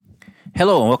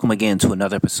Hello and welcome again to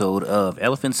another episode of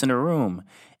Elephants in the Room.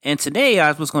 And today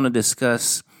I was going to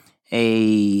discuss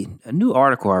a new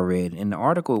article I read. And the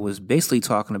article was basically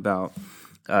talking about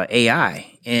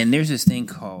AI. And there's this thing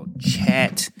called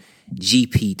Chat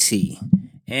GPT.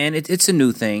 And it's a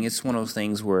new thing. It's one of those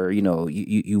things where,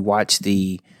 you watch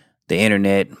the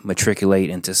internet matriculate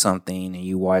into something and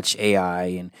you watch AI.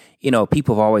 And,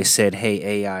 people have always said,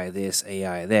 hey, AI this,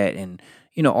 AI that. And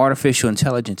artificial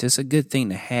intelligence, it's a good thing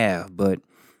to have, but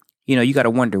you got to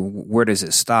wonder where does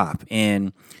it stop?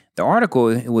 And the article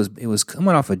it was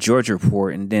coming off of Georgia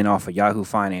Report and then off of Yahoo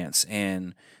Finance,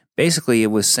 and basically it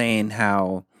was saying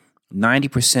how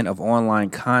 90% of online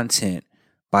content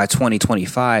by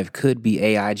 2025 could be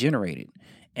AI generated.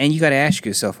 And you got to ask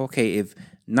yourself, okay, if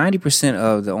 90%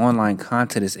 of the online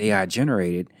content is AI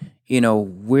generated,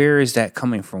 where is that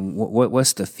coming from?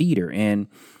 What's the feeder? And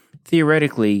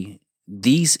theoretically,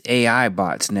 these AI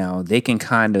bots now, they can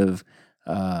kind of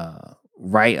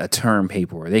write a term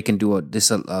paper, or they can do a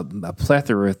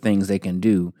plethora of things they can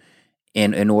do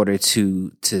in order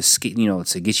to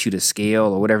get you to scale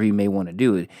or whatever you may want to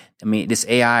do. I mean, this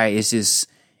AI is just,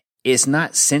 it's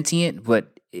not sentient,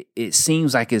 but it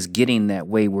seems like it's getting that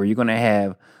way where you're going to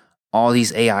have all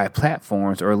these AI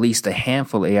platforms, or at least a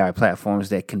handful of AI platforms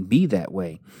that can be that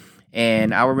way.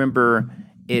 And I remember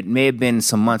it may have been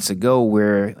some months ago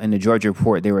where in the Georgia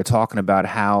Report, they were talking about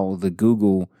how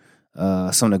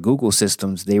some of the Google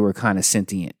systems, they were kind of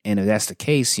sentient. And if that's the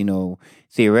case,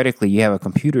 theoretically, you have a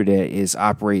computer that is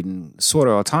operating sort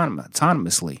of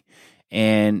autonomously.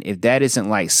 And if that isn't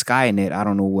like Skynet, I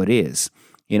don't know what is.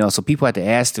 So people have to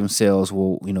ask themselves,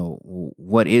 well,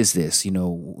 what is this?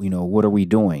 What are we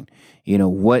doing?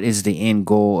 What is the end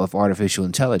goal of artificial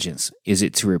intelligence? Is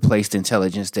it to replace the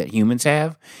intelligence that humans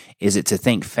have? Is it to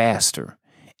think faster?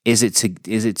 Is it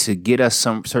to get us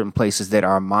some certain places that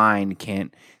our mind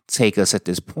can't take us at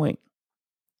this point?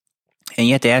 And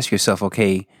you have to ask yourself,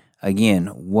 okay, again,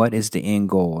 what is the end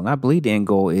goal? And I believe the end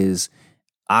goal is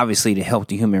obviously to help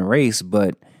the human race,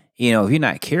 but if you're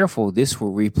not careful, this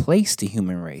will replace the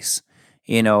human race.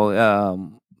 When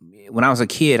I was a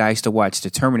kid, I used to watch the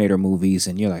Terminator movies,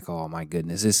 and you're like, oh my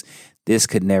goodness, this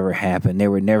could never happen. There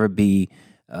would never be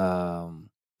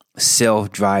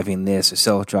self-driving this or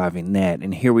self-driving that.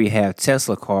 And here we have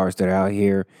Tesla cars that are out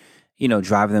here,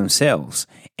 driving themselves.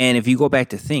 And if you go back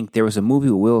to think, there was a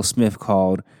movie with Will Smith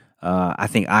called, I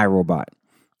think, iRobot.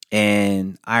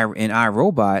 And in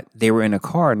iRobot, they were in a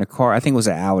car, and the car, I think it was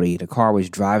an Audi. The car was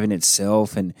driving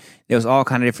itself, and there was all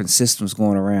kind of different systems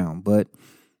going around. But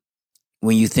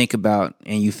when you think about,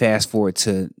 and you fast forward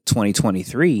to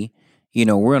 2023,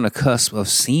 we're on the cusp of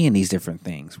seeing these different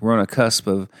things. We're on the cusp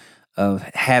of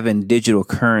having digital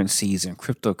currencies and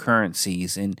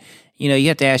cryptocurrencies. And, you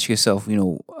have to ask yourself,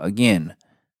 again,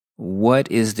 what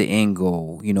is the end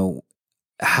goal?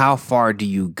 How far do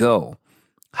you go?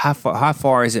 How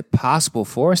far is it possible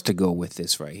for us to go with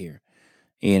this right here?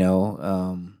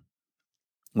 When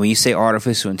you say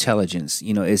artificial intelligence,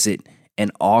 is it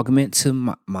an augment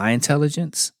to my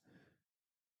intelligence?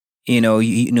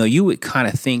 You would kind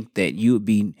of think that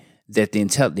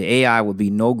the AI would be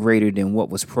no greater than what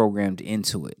was programmed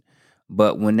into it.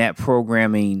 But when that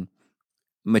programming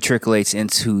matriculates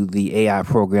into the AI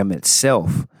program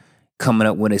itself, coming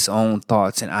up with its own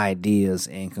thoughts and ideas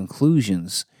and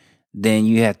conclusions, then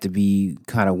you have to be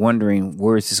kind of wondering,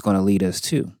 where is this going to lead us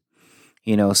to?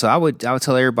 So I would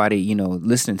tell everybody,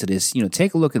 listening to this,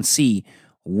 take a look and see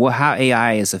how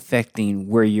AI is affecting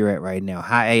where you're at right now,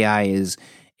 how AI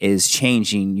is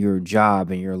changing your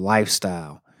job and your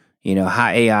lifestyle, how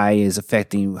AI is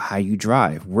affecting how you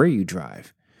drive, where you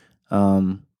drive.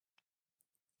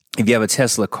 If you have a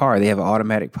Tesla car, they have an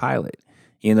automatic pilot.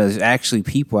 There's actually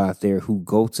people out there who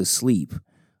go to sleep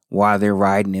while they're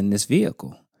riding in this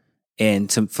vehicle.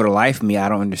 And for the life of me, I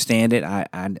don't understand it.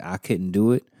 I couldn't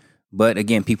do it. But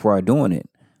again, people are doing it.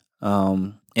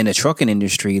 In the trucking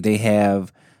industry, they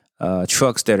have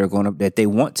trucks that they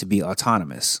want to be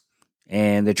autonomous,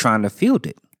 and they're trying to field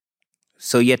it.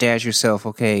 So you have to ask yourself,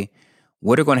 okay,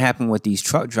 what are going to happen with these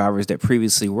truck drivers that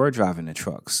previously were driving the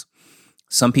trucks?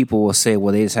 Some people will say,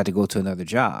 well, they just had to go to another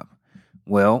job.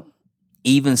 Well,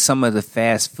 even some of the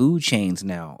fast food chains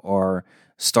now are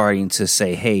starting to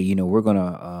say, hey, we're going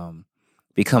to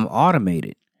become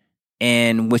automated.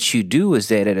 And what you do is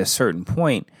that at a certain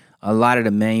point, a lot of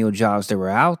the manual jobs that were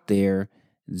out there,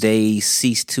 they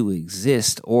cease to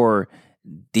exist, or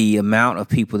the amount of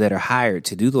people that are hired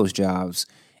to do those jobs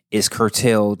is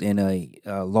curtailed in a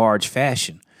large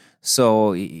fashion.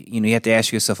 So, you have to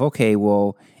ask yourself, okay,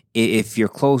 well, if you're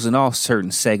closing off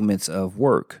certain segments of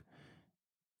work,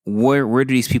 where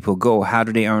do these people go? How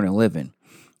do they earn a living?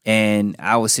 And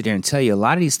I would sit there and tell you a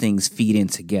lot of these things feed in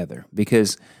together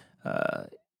because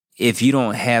if you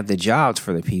don't have the jobs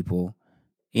for the people,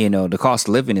 the cost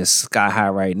of living is sky high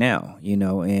right now,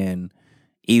 and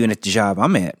even at the job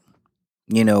I'm at,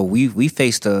 we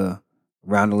faced a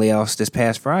round of layoffs this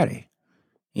past Friday,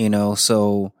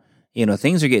 so,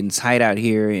 things are getting tight out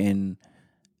here. And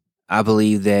I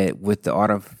believe that with the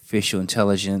artificial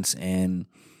intelligence and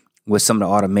with some of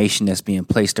the automation that's being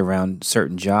placed around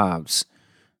certain jobs,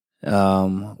 we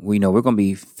know we're going to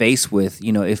be faced with,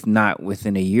 if not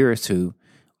within a year or two,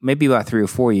 maybe about 3 or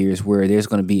 4 years, where there's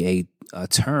going to be a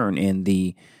turn in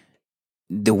the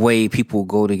way people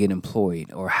go to get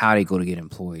employed or how they go to get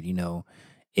employed.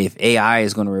 If AI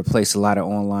is going to replace a lot of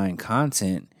online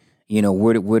content,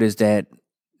 where does that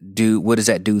do? What does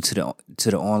that do to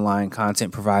the online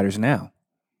content providers now?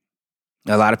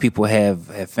 A lot of people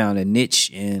have found a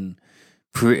niche in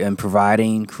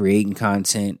providing, creating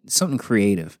content, something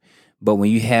creative. But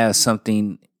when you have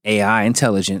something AI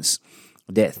intelligence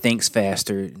that thinks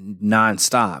faster,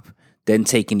 nonstop, doesn't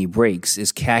take any breaks,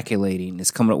 is calculating,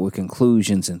 is coming up with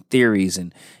conclusions and theories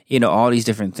and all these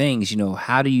different things,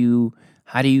 how do you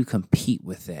compete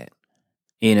with that?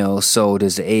 So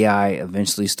does the AI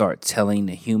eventually start telling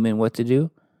the human what to do?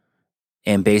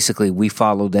 And basically we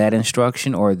follow that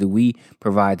instruction, or do we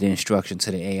provide the instruction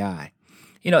to the AI?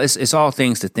 It's all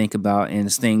things to think about, and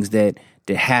it's things that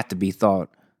have to be thought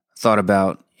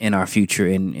about in our future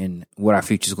and what our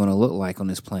future is going to look like on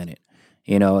this planet.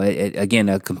 Again,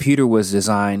 a computer was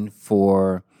designed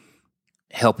for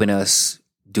helping us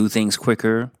do things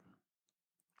quicker,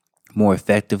 more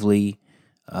effectively,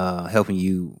 helping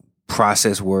you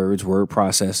process words, word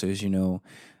processors.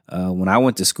 When I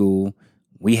went to school,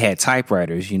 we had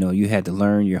typewriters. You had to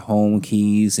learn your home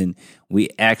keys, and we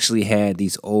actually had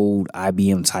these old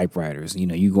IBM typewriters.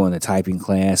 You go in the typing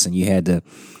class and you had to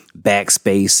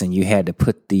backspace, and you had to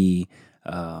put the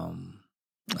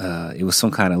it was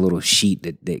some kind of little sheet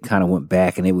that kind of went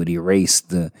back, and it would erase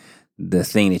the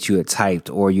thing that you had typed,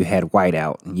 or you had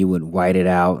whiteout, and you would white it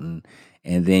out, and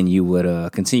then you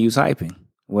would continue typing.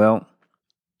 Well,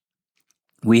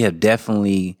 we have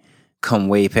definitely come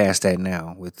way past that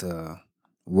now with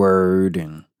Word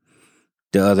and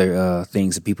the other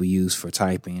things that people use for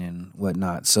typing and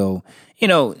whatnot. So,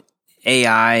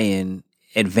 AI and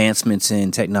advancements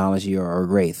in technology are a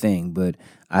great thing, but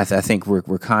I think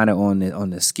we're kind of on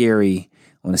the scary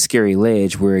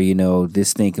ledge where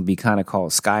this thing can be kind of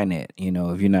called Skynet.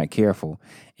 If you're not careful,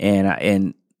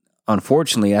 and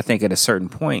unfortunately, I think at a certain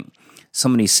point,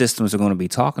 some of these systems are going to be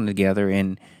talking together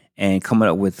and coming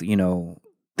up with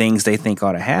things they think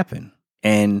ought to happen,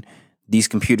 and these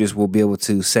computers will be able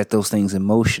to set those things in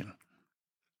motion.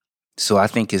 So I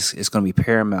think it's going to be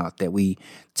paramount that we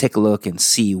take a look and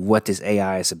see what this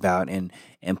AI is about, and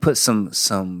put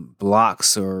some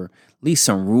blocks or at least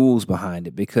some rules behind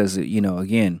it, because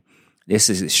again, this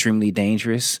is extremely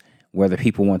dangerous, whether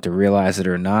people want to realize it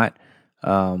or not.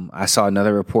 I saw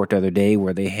another report the other day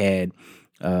where they had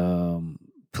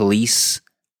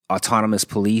autonomous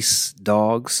police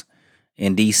dogs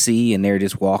in DC, and they're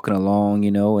just walking along,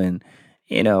 and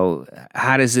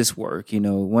how does this work?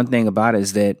 One thing about it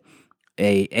is that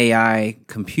a AI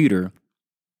computer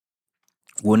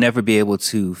will never be able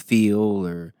to feel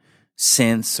or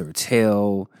sense or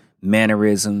tell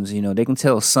mannerisms. They can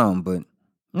tell some, but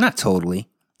not totally.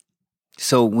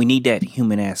 So we need that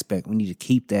human aspect. We need to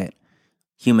keep that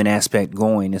human aspect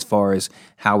going as far as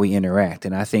how we interact.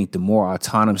 And I think the more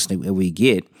autonomous that we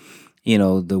get,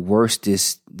 the worse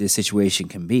this situation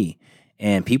can be.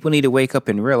 And people need to wake up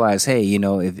and realize, hey,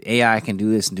 if AI can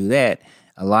do this and do that,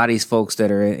 a lot of these folks that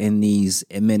are in these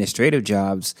administrative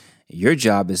jobs, your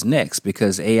job is next,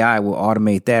 because AI will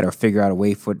automate that or figure out a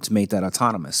way to make that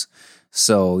autonomous.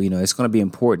 So, it's going to be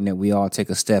important that we all take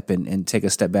a step and take a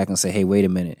step back and say, hey, wait a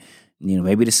minute,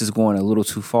 maybe this is going a little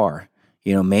too far.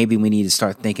 Maybe we need to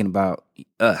start thinking about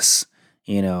us,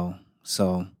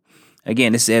 So,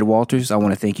 again, this is Ed Walters. I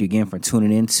want to thank you again for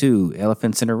tuning in to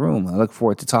Elephants in the Room. I look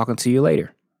forward to talking to you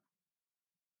later.